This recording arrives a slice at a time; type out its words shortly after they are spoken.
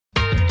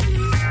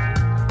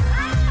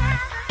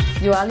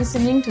You are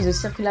listening to the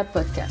Circulab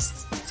podcast.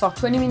 For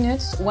 20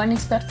 minutes, one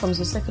expert from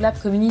the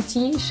Circulab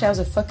community shares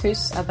a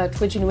focus about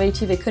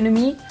regenerative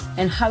economy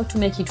and how to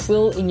make it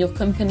real in your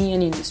company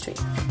and industry.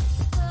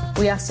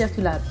 We are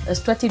Circulab, a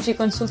strategic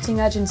consulting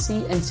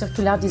agency and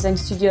circular design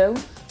studio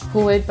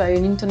powered by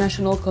an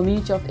international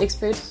community of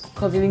experts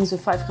covering the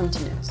 5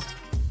 continents.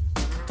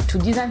 To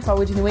design for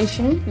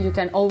regeneration, you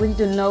can already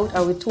download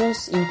our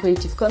tools in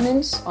Creative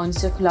Commons on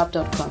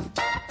circulab.com.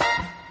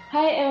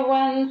 Hi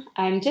everyone,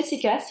 I'm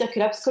Jessica,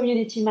 Circulab's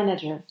community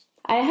manager.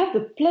 I have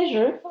the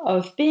pleasure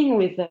of being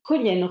with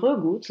Collienne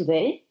Regou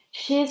today.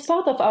 She is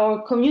part of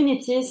our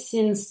community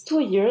since 2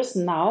 years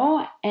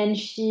now, and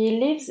she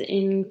lives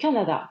in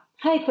Canada.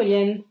 Hi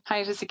Collienne.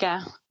 Hi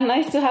Jessica.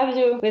 Nice to have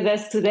you with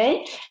us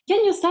today.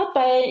 Can you start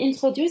by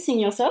introducing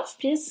yourself,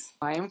 please?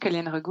 I am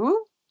Collienne Regou.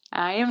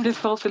 I am the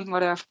fulfilled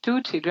mother of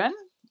 2 children.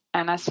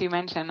 And as you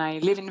mentioned, I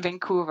live in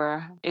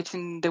Vancouver. It's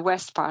in the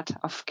west part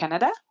of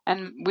Canada.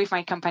 And with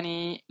my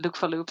company, Look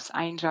for Loops,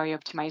 I enjoy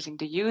optimizing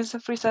the use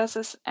of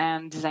resources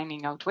and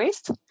designing out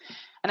waste.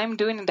 And I'm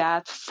doing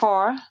that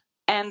for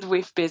and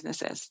with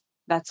businesses.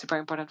 That's super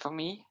important for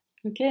me.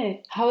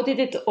 Okay. How did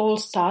it all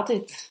start?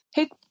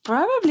 It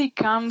probably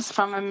comes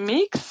from a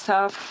mix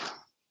of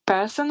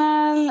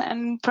personal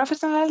and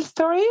professional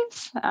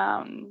stories.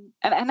 And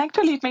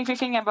actually, it makes me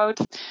think about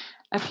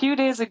a few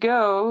days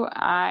ago,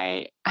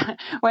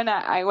 when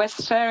I was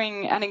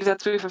sharing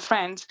anecdotes with a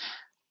friend,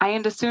 I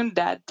understood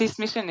that this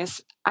mission is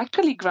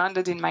actually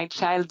grounded in my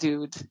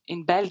childhood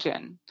in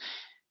Belgium.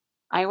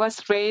 I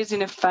was raised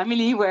in a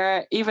family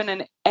where even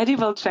an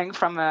edible chunk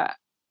from a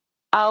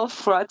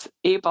half-rot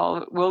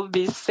apple will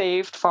be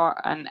saved for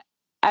an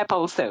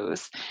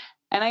applesauce.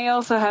 And I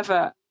also have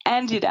a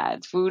handy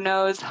dad who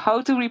knows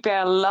how to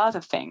repair a lot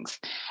of things,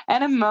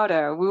 and a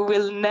mother who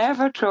will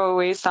never throw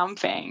away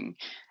something,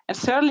 and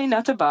certainly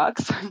not a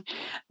box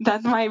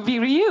that might be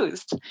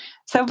reused.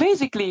 So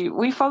basically,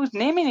 without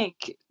naming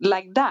it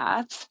like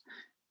that,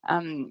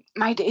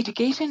 my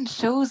education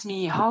shows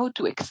me how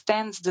to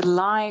extend the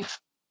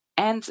life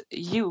and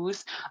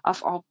use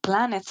of our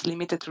planet's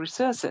limited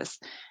resources,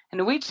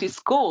 and which is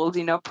called,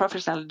 in our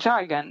professional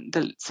jargon,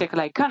 the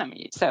circular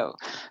economy. So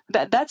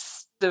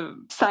that's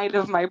the side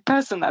of my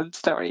personal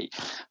story.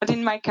 But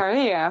in my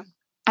career,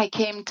 I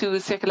came to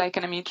circular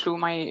economy through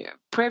my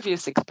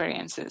previous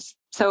experiences.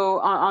 So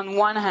on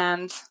one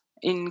hand,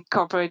 in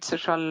corporate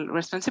social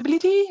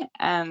responsibility,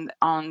 and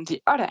on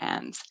the other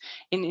hand,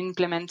 in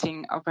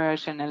implementing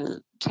operational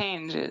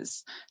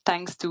changes,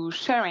 thanks to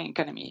sharing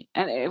economy,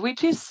 and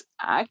which is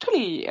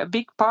actually a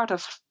big part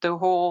of the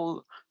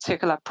whole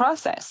circular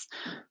process.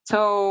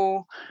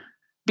 So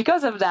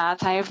because of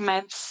that, I have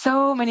met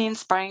so many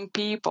inspiring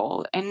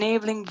people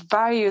enabling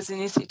various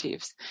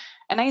initiatives,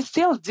 and I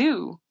still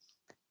do.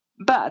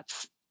 But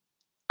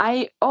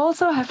I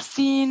also have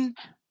seen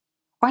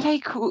what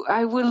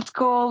I will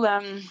call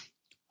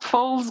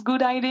false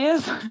good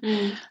ideas,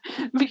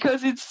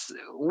 because it's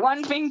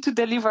one thing to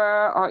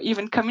deliver or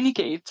even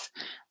communicate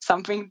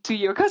something to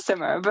your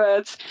customer,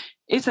 but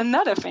it's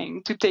another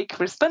thing to take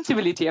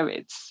responsibility of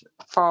it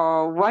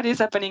for what is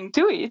happening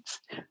to it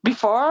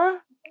before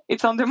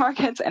it's on the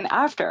market and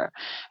after.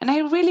 And I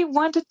really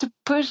wanted to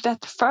push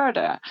that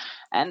further.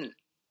 And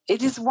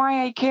it is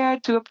why I care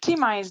to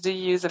optimize the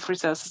use of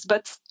resources,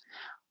 but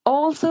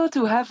also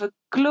to have a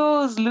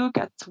close look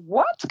at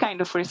what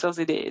kind of resource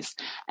it is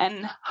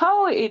and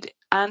how it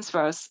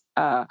answers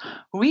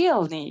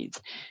real needs.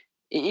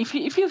 If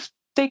you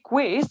take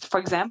waste,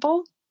 for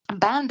example,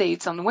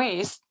 Band-Aids on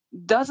waste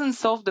doesn't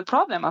solve the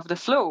problem of the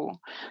flow.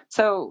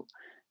 So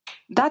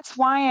that's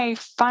why I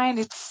find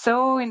it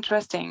so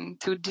interesting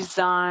to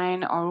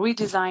design or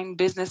redesign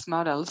business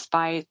models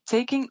by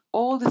taking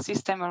all the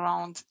system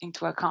around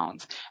into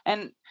account.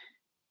 And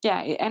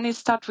it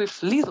starts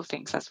with little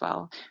things as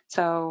well.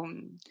 So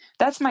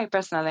that's my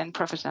personal and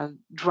professional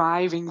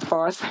driving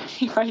force,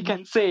 if I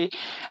can say.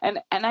 And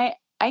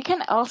I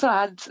can also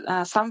add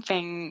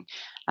something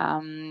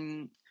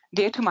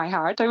dear to my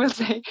heart, I will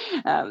say.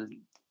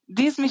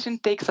 This mission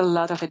takes a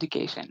lot of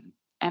education.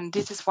 And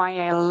this is why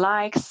I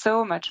like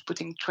so much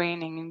putting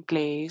training in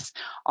place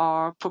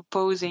or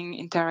proposing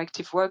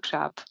interactive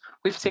workshop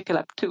with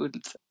Circulab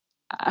tools.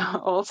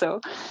 Also.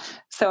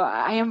 So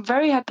I am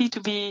very happy to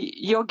be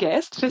your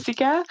guest,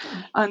 Jessica,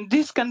 on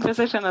this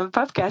conversational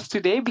podcast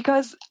today,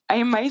 because I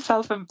am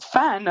myself a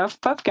fan of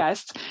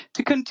podcasts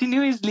to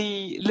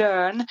continuously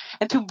learn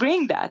and to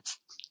bring that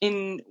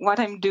in what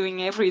I'm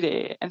doing every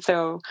day. And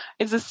so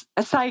it's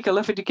a cycle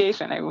of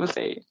education, I will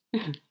say.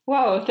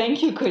 Wow,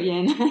 thank you,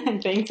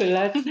 Collienne. Thanks a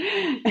lot.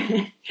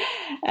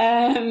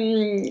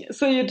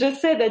 So you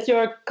just said that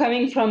you're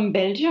coming from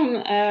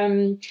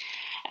Belgium.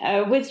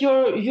 With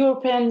your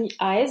European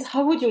eyes,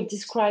 how would you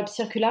describe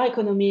circular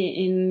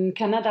economy in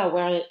Canada,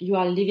 where you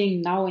are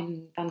living now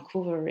in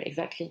Vancouver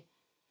exactly?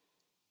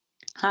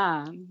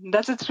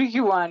 That's a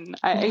tricky one.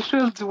 I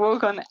should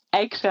walk on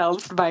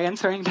eggshells by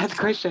answering that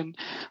question,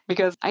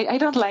 because I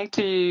don't like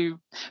to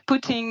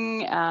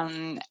putting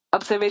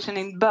observation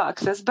in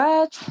boxes,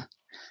 but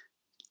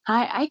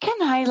I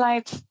can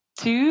highlight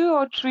 2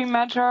 or 3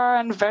 major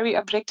and very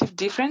objective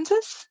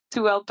differences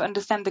to help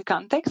understand the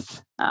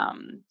context.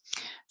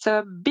 So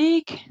a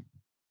big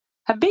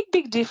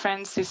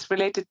difference is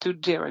related to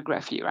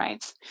geography,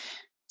 right?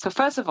 So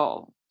first of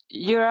all,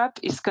 Europe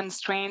is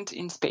constrained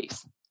in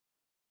space.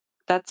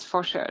 That's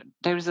for sure.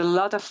 There is a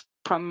lot of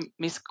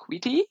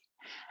promiscuity,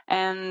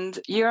 and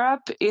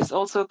Europe is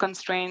also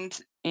constrained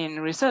in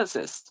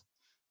resources.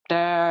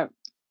 There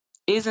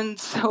isn't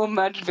so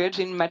much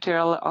virgin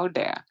material out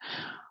there,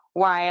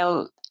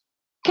 while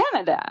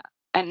Canada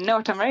and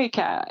North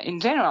America in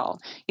general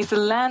is a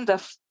land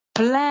of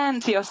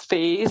plenty of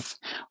space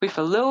with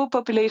a low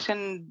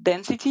population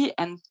density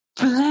and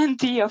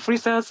plenty of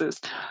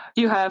resources.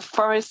 You have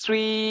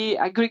forestry,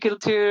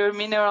 agriculture,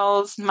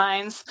 minerals,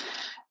 mines,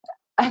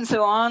 and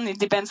so on. It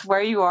depends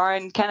where you are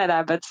in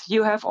Canada, but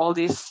you have all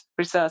these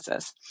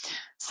resources.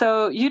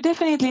 So you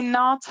definitely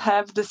not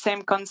have the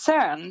same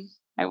concern,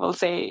 I will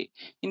say,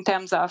 in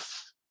terms of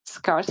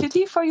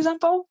scarcity, for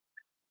example.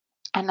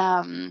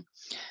 And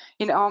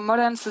in our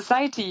modern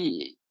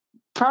society,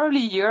 probably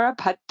Europe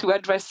had to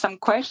address some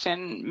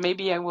question,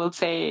 maybe I will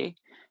say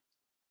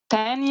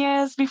 10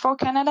 years before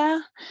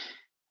Canada.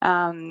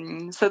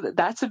 So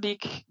that's a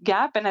big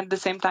gap, and at the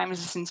same time,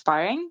 it's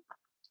inspiring.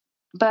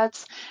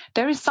 But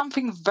there is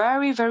something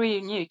very, very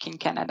unique in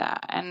Canada,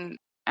 and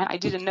I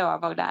didn't know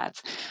about that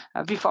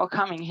before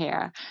coming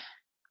here.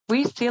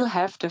 We still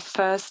have the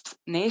First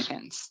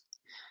Nations.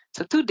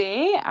 So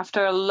today,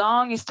 after a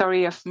long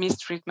history of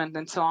mistreatment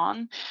and so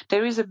on,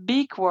 there is a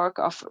big work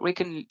of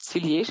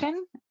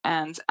reconciliation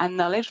and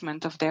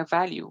acknowledgement of their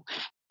value.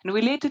 And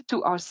related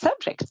to our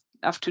subject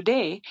of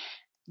today,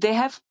 they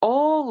have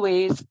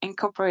always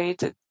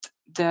incorporated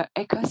the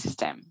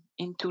ecosystem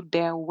into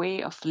their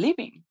way of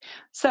living.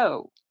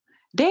 So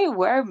they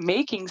were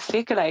making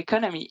circular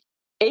economy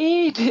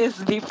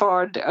ages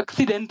before the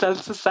Occidental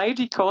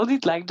society called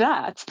it like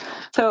that.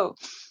 So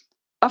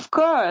of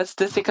course,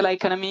 the circular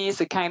economy is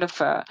a kind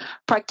of a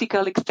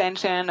practical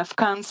extension of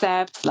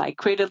concepts like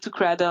cradle to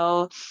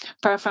cradle,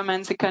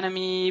 performance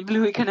economy,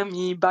 blue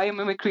economy,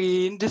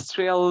 biomimicry,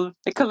 industrial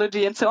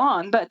ecology, and so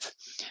on. But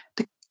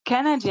the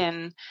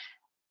Canadian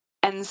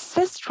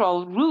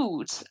ancestral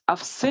roots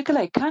of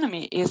circular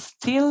economy is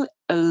still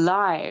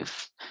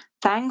alive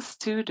thanks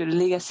to the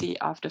legacy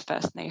of the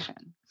First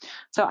Nation.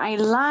 So I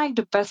like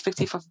the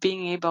perspective of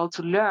being able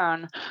to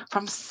learn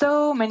from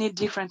so many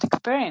different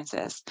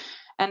experiences.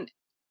 And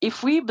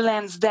if we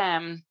blend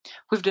them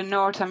with the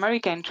North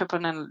American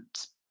entrepreneurial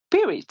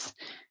spirit,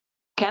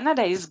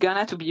 Canada is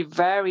gonna to be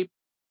very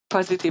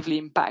positively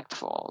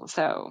impactful.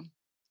 So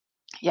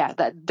yeah,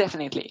 that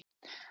definitely.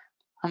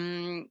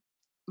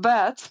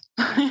 But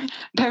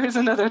there is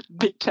another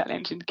big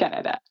challenge in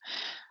Canada.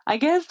 I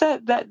guess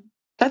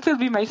that will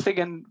be my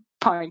second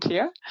point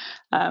here.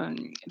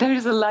 There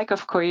is a lack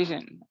of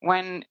cohesion.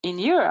 When in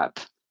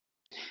Europe,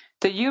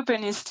 the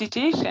European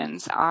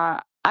institutions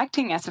are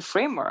acting as a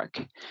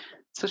framework.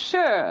 So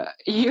sure,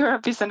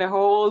 Europe is an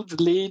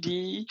old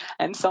lady,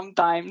 and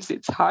sometimes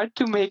it's hard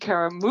to make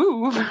her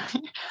move.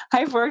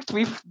 I've worked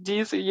with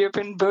these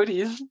European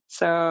bodies,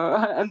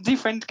 so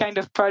different kind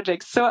of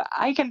projects, so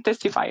I can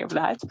testify of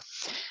that.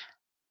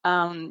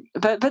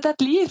 But at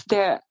least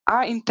there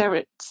are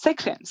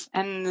intersections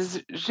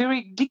and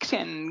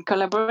jurisdiction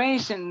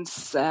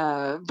collaborations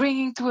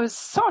bringing to a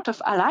sort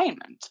of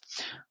alignment,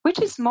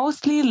 which is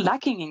mostly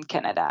lacking in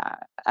Canada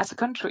as a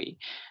country.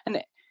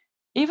 And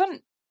even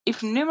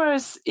if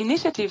numerous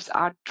initiatives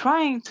are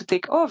trying to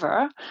take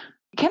over,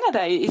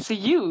 Canada is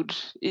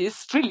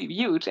really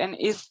huge, and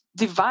is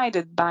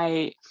divided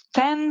by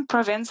 10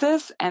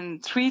 provinces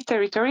and 3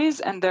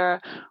 territories, under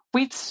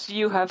which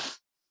you have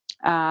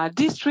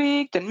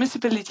district and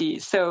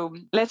municipalities. So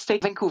let's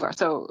take Vancouver.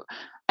 So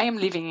I am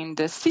living in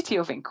the city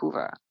of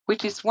Vancouver,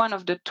 which is one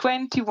of the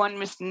 21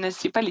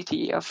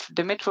 municipalities of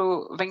the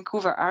Metro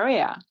Vancouver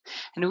area,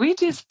 and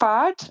which is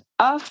part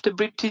of the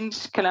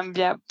British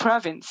Columbia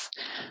province.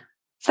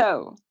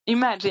 So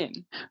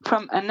imagine,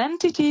 from an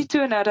entity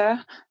to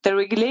another, the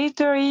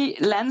regulatory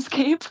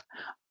landscape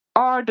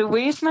or the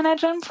waste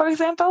management, for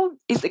example,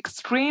 is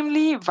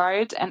extremely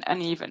varied and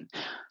uneven.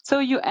 So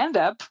you end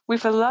up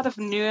with a lot of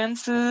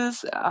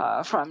nuances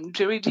from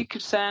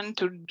jurisdiction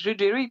to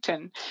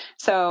jurisdiction.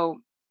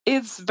 So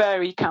it's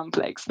very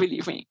complex,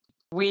 believe me.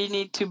 We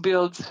need to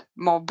build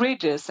more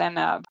bridges. And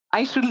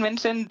I should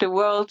mention the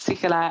World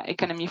Circular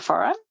Economy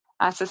Forum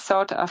as a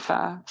sort of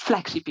a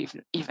flagship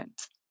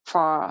event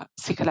for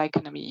circular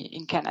economy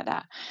in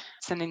Canada.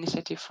 It's an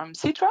initiative from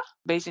Sitra,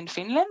 based in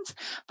Finland.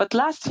 But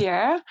last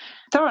year,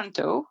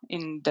 Toronto,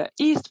 in the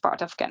east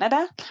part of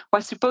Canada,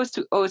 was supposed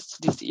to host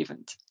this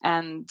event.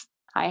 And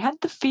I had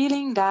the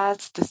feeling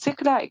that the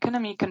circular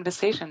economy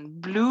conversation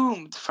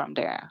bloomed from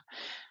there.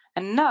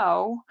 And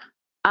now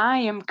I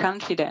am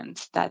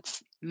confident that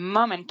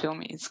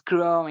momentum is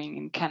growing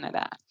in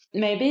Canada.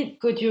 Maybe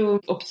could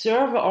you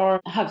observe or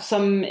have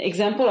some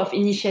example of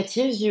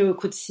initiatives you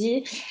could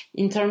see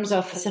in terms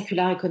of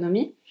circular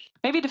economy?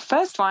 Maybe the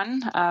first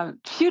one, a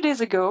few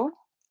days ago,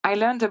 I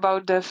learned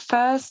about the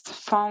first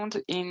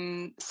fund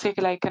in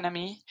circular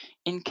economy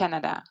in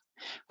Canada.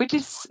 which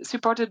is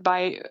supported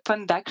by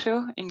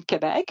Fondaccio in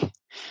Quebec,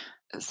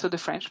 so the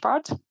French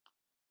part.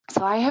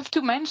 So I have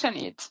to mention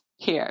it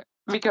here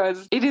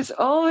because it is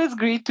always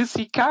great to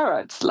see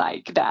carrots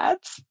like that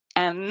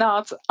and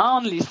not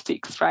only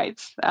sticks,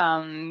 right?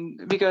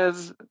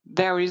 Because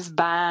there is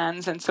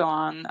bans and so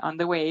on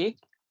the way.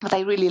 But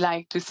I really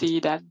like to see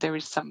that there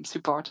is some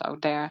support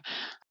out there.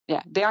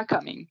 Yeah, they are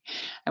coming,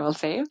 I will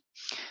say.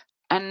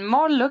 And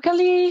more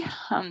locally,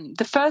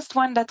 the first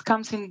one that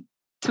comes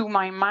into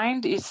my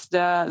mind is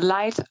the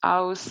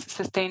Lighthouse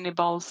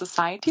Sustainable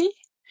Society.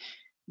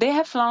 They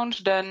have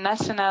launched the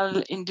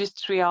National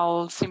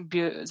Industrial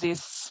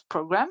Symbiosis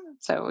Program,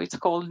 so it's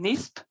called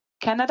NISP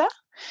Canada.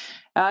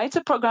 It's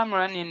a program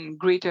run in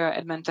Greater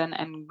Edmonton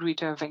and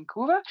Greater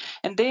Vancouver,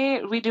 and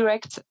they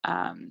redirect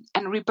and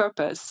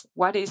repurpose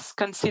what is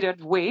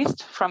considered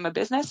waste from a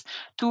business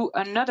to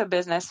another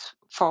business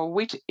for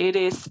which it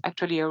is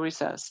actually a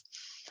resource.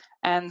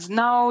 And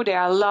now there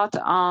are a lot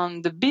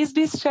on the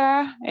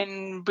BizBizShare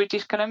in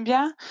British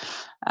Columbia.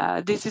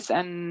 This is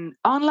an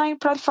online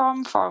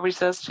platform for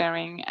resource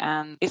sharing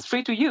and it's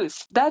free to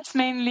use. That's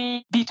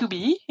mainly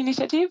B2B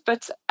initiative,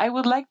 but I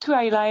would like to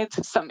highlight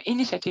some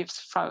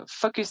initiatives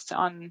focused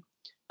on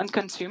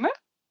consumer.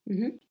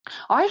 Mm-hmm.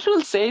 Or I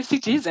should say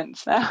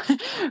citizens,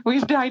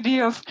 with the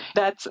idea of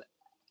that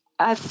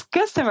as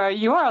customer,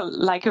 you are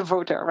like a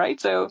voter, right?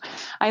 So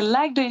I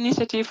like the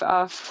initiative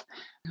of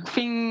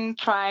Think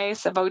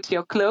Twice About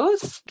Your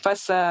Clothes. It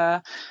was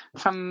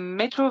from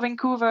Metro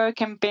Vancouver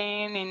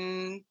campaign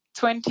in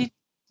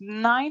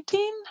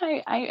 2019,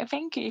 I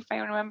think, if I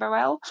remember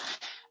well.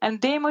 And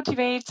they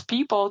motivate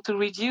people to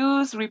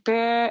reduce,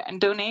 repair,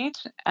 and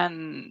donate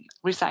and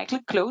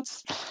recycle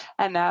clothes.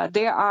 And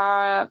there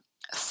are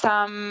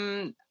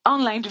some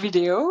online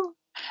video.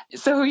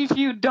 So if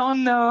you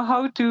don't know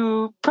how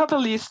to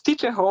properly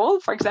stitch a hole,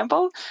 for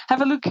example,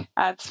 have a look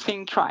at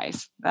Think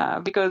Twice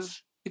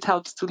because it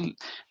helps to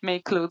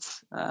make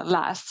clothes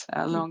last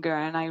longer.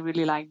 And I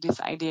really like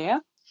this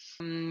idea.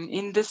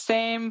 In the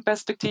same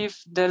perspective,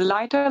 the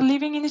Lighter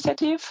Living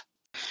Initiative.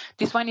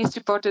 This one is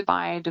supported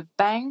by the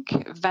bank,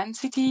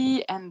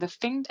 Vancity, and the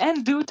Think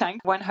and Do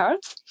Tank 1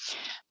 Hertz.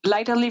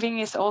 Lighter Living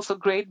is also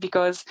great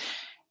because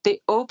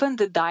they open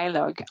the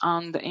dialogue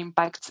on the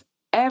impact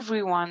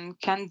everyone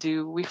can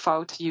do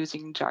without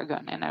using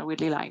jargon, and I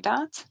really like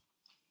that.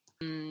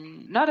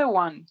 Another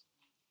one.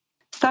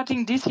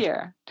 Starting this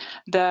year,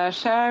 the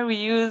Share,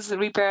 Reuse,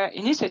 Repair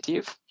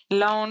initiative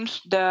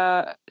launched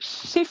the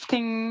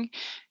Shifting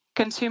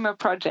Consumer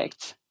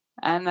Project.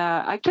 And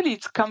actually,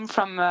 it's come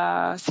from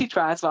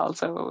Citra as well,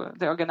 so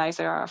the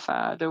organizer of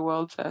the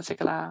World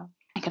Circular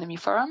Economy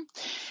Forum.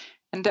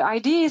 And the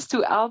idea is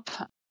to help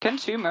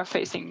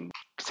consumer-facing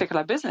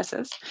circular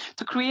businesses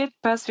to create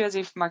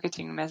persuasive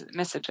marketing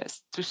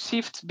messages to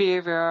shift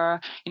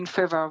behavior in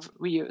favor of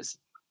reuse.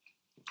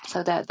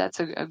 So that's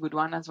a good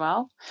one as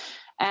well.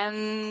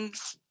 And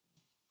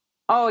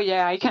oh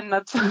yeah, I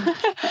cannot.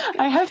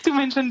 I have to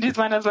mention this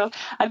one as well.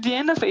 At the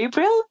end of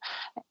April,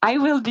 I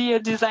will be a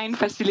design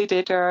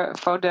facilitator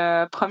for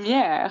the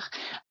Première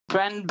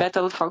Brand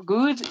Battle for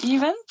Good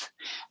event.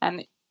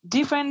 And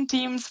different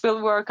teams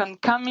will work on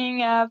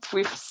coming up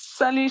with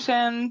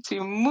solutions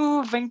to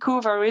move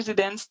Vancouver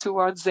residents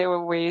towards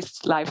zero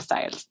waste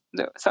lifestyles.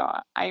 So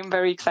I'm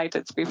very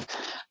excited with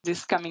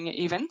this coming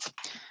event.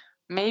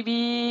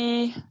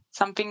 Maybe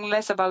something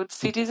less about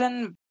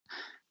citizen.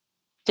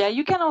 Yeah,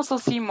 you can also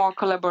see more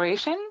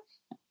collaboration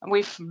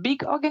with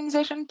big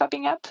organizations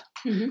popping up,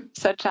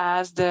 such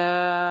as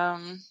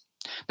the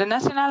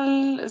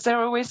National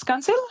Zero Waste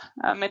Council,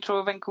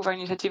 Metro Vancouver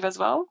initiative as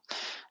well,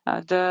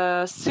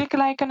 the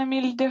Circular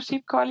Economy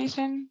Leadership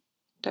Coalition,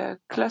 the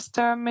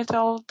Cluster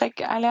Metal Tech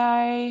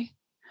Ally,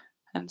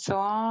 and so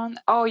on.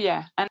 Oh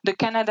yeah, and the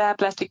Canada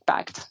Plastic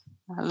Pact,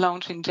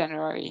 launched in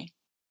January.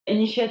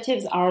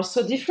 Initiatives are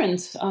so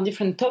different on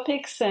different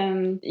topics.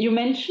 And you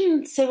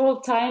mentioned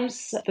several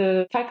times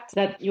the fact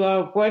that you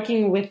are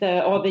working with,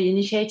 or the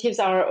initiatives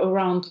are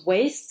around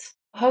waste.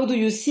 How do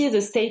you see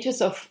the status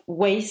of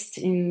waste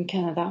in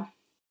Canada?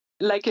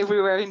 Like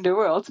everywhere in the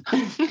world,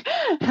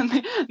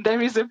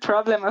 there is a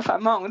problem of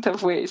amount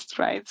of waste,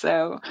 right?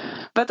 So,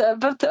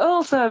 but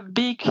also a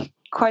big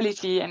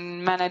quality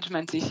and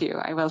management issue,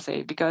 I will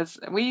say, because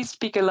we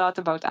speak a lot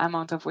about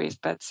amount of waste,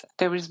 but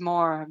there is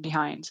more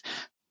behind.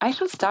 I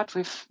should start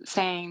with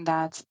saying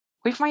that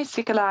with my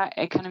circular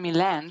economy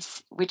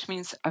lens, which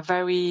means a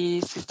very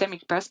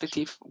systemic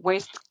perspective,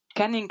 waste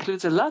can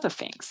include a lot of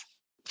things,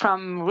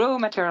 from raw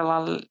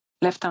material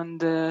left on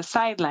the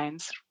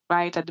sidelines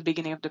right at the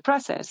beginning of the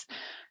process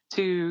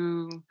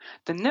to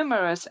the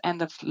numerous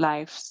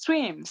end-of-life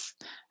streams,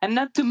 and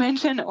not to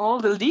mention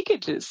all the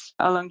leakages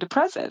along the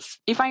process.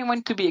 If I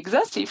want to be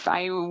exhaustive,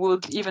 I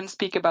would even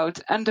speak about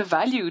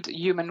undervalued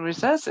human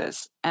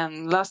resources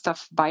and loss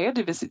of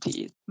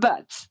biodiversity.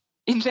 But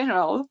in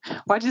general,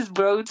 what is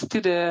brought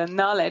to the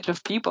knowledge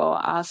of people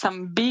are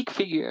some big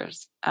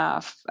figures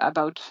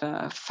about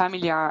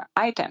familiar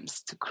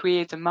items to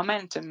create a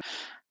momentum.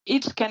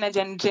 Each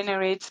Canadian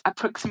generates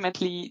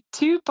approximately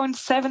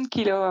 2.7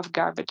 kilos of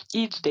garbage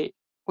each day.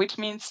 which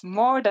means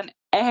more than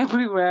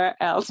everywhere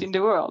else in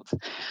the world.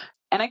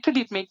 And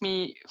actually, it made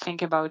me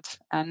think about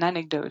an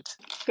anecdote.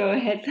 Go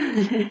ahead.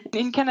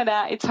 In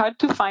Canada, it's hard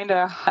to find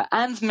a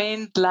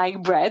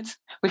handmade-like bread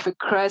with a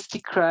crusty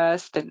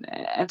crust and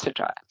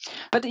etc.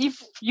 But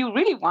if you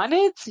really want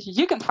it,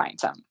 you can find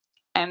some.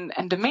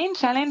 And the main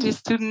challenge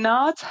is to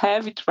not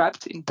have it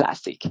wrapped in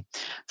plastic.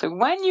 So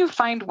when you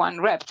find one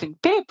wrapped in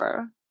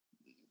paper,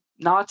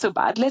 not so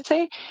bad, let's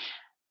say,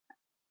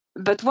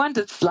 but one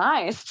that's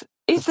sliced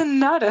is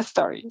another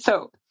story.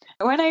 So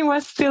when I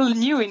was still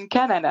new in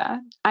Canada,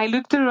 I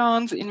looked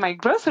around in my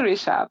grocery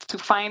shop to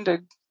find a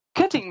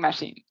cutting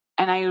machine.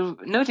 And I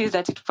noticed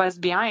that it was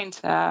behind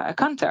a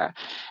counter,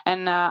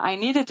 and I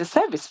needed a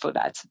service for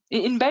that.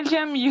 In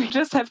Belgium, you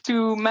just have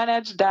to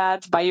manage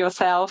that by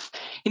yourself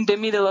in the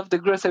middle of the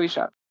grocery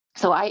shop.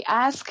 So I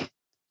asked,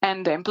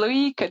 and the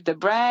employee cut the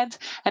bread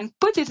and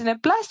put it in a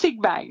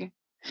plastic bag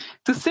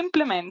to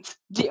supplement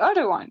the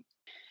other one.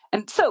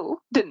 And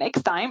so the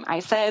next time I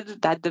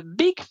said that the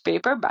big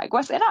paper bag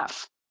was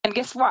enough. And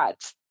guess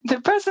what? The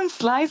person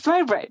sliced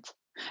my bread,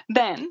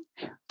 then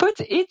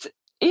put it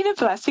in a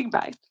plastic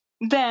bag,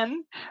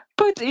 then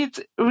put it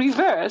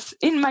reverse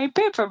in my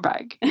paper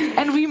bag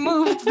and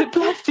removed the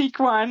plastic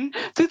one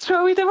to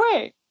throw it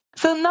away.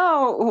 So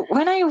now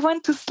when I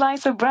want to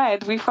slice a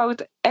bread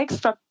without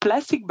extra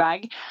plastic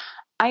bag,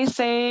 I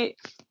say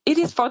it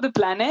is for the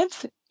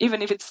planet,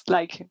 even if it's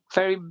like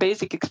very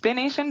basic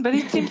explanation, but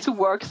it seems to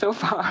work so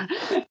far.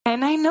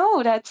 And I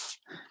know that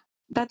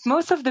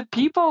most of the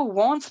people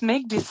won't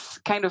make this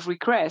kind of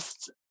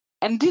request.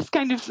 And this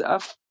kind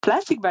of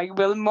plastic bag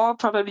will more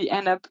probably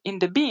end up in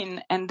the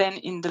bin and then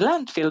in the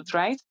landfills,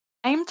 right?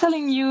 I'm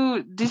telling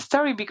you this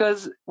story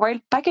because while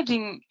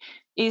packaging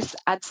is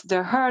at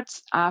the heart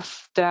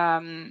of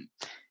the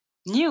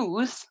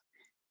news,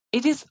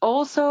 it is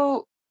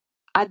also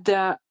at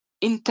the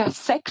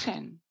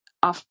intersection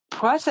of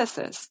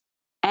processes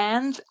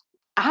and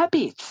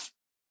habits.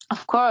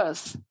 Of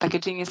course,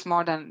 packaging is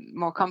more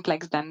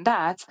complex than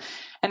that,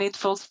 and it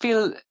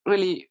fulfills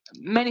really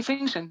many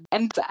functions.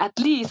 And at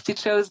least it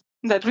shows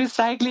that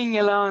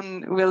recycling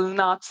alone will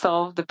not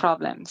solve the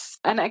problems.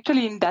 And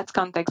actually, in that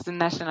context, the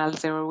National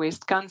Zero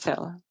Waste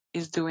Council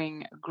is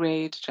doing a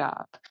great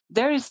job.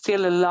 There is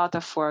still a lot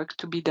of work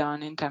to be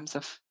done in terms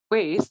of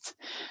waste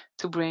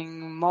to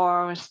bring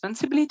more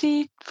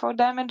responsibility for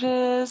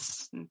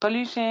damages and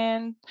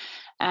pollution,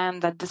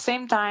 and at the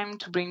same time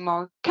to bring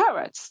more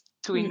carrots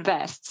to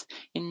invest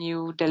in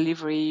new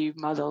delivery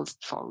models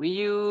for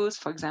reuse,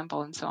 for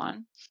example, and so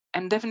on.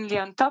 And definitely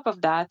on top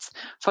of that,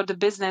 for the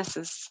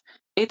businesses,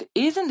 it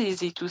isn't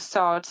easy to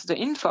sort the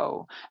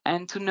info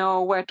and to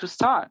know where to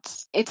start.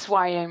 It's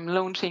why I'm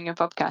launching a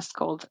podcast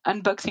called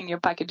Unboxing Your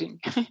Packaging.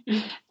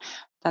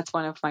 That's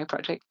one of my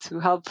projects to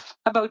help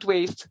about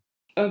waste.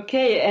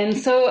 Okay, and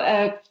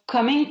so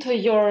coming to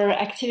your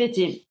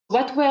activity,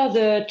 what were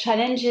the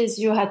challenges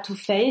you had to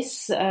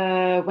face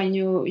when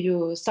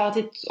you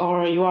started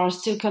or you are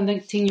still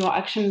conducting your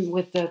action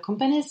with the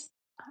companies?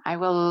 I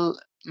will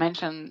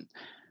mention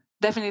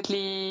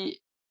definitely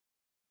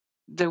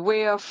the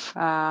way of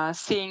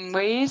seeing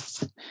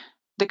waste,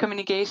 the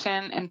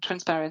communication and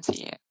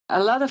transparency.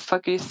 A lot of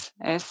focus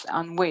is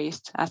on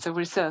waste as a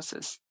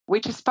resources,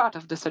 which is part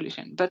of the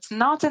solution, but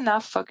not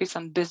enough focus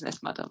on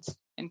business models,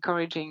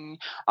 encouraging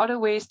other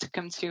ways to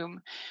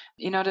consume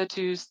in order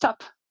to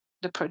stop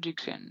the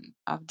production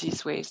of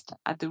this waste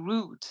at the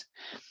root.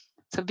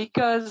 So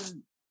because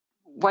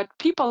what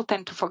people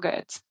tend to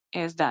forget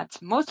is that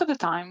most of the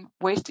time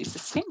waste is a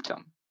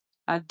symptom,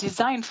 a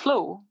design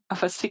flaw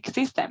of a sick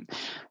system.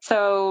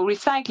 So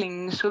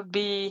recycling should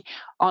be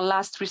our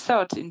last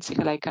resort in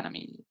circular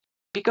economy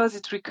because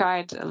it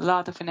required a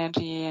lot of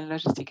energy and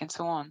logistics and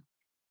so on.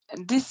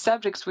 And these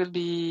subjects will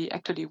be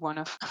actually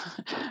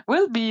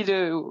will be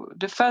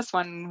the first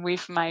one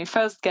with my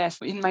first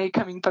guest in my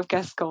coming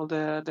podcast called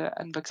the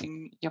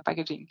Unboxing Your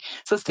Packaging.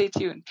 So stay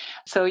tuned.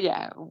 So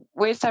yeah,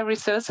 waste are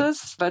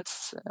resources, but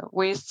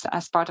waste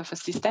as part of a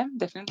system,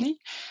 definitely.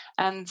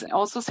 And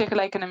also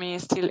circular economy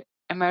is still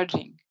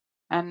emerging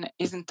and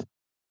isn't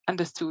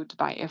understood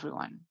by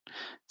everyone.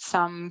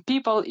 Some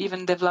people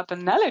even develop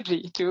an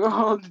allergy to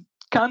all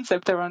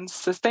concept around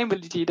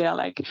sustainability. They're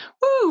like,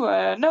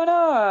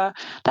 no,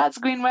 that's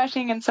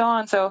greenwashing and so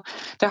on. So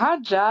the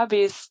hard job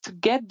is to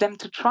get them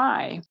to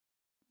try.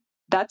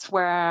 That's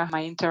where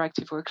my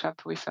interactive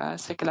workshop with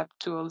Circulab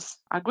tools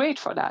are great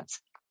for that.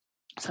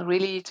 So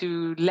really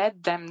to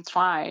let them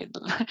try,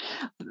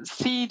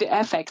 see the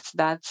effects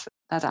that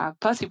are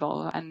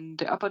possible and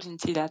the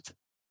opportunity that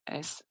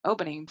is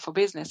opening for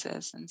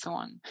businesses and so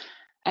on.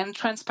 And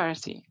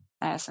transparency,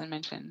 as I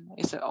mentioned,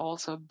 is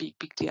also a big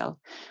deal.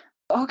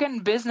 How can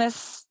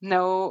business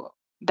know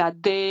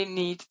that they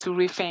need to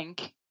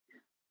rethink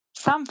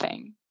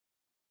something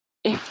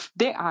if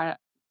they are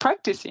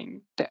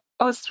practicing the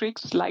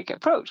ostrich-like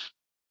approach?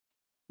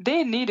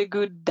 They need a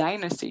good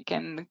diagnostic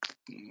and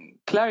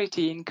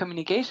clarity in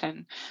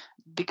communication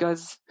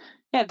because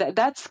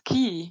that's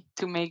key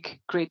to make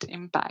great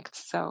impact.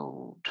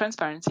 So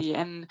transparency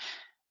and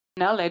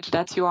acknowledge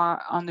that you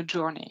are on a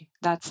journey.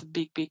 That's a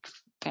big, big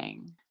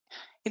thing.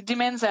 It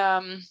demands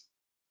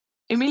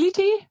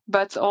humility,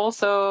 but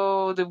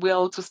also the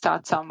will to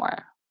start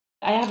somewhere.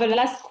 I have a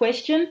last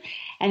question,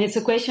 and it's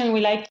a question we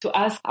like to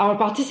ask our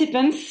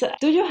participants.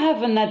 Do you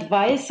have an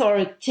advice or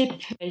a tip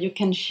you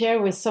can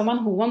share with someone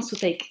who wants to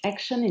take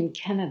action in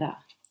Canada?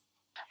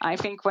 I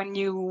think when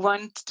you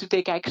want to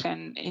take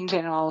action in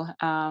general,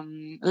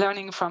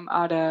 learning from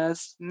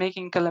others,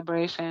 making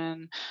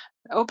collaboration,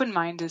 open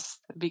mind is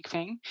a big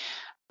thing.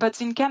 But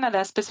in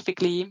Canada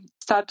specifically,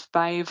 start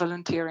by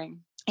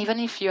volunteering. Even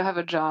if you have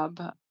a job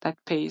that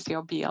pays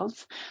your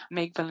bills,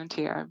 make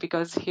volunteer,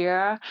 because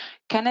here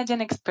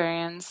Canadian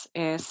experience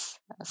is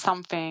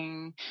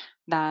something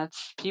that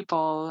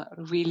people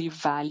really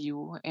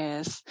value,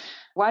 is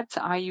what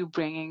are you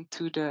bringing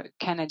to the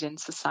Canadian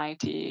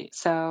society?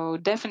 So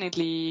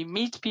definitely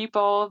meet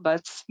people,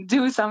 but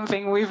do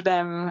something with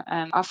them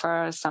and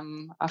offer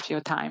some of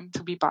your time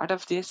to be part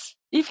of this.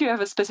 If you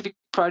have a specific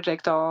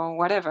project or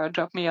whatever,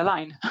 drop me a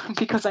line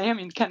because I am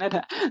in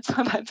Canada,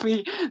 so that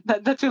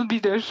will be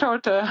the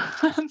shorter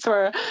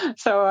answer,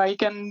 so I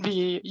can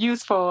be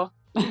useful.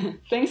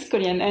 Thanks,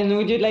 Colleen. And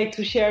would you like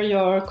to share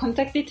your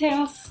contact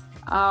details?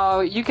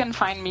 You can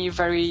find me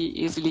very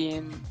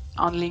easily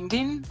on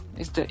LinkedIn.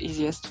 It's the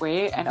easiest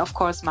way. And of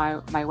course,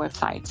 my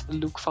website,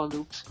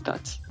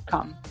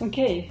 lookforloop.com.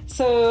 Okay,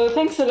 so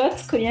thanks a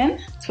lot, Colleen.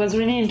 It was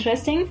really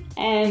interesting.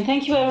 And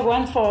thank you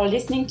everyone for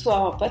listening to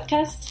our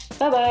podcast.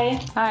 Bye-bye.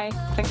 Hi,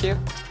 thank you.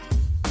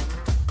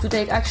 To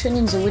take action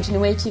in the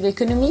regenerative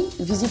economy,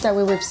 visit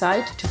our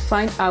website to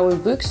find our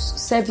books,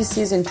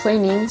 services and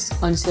trainings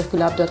on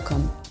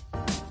circulab.com.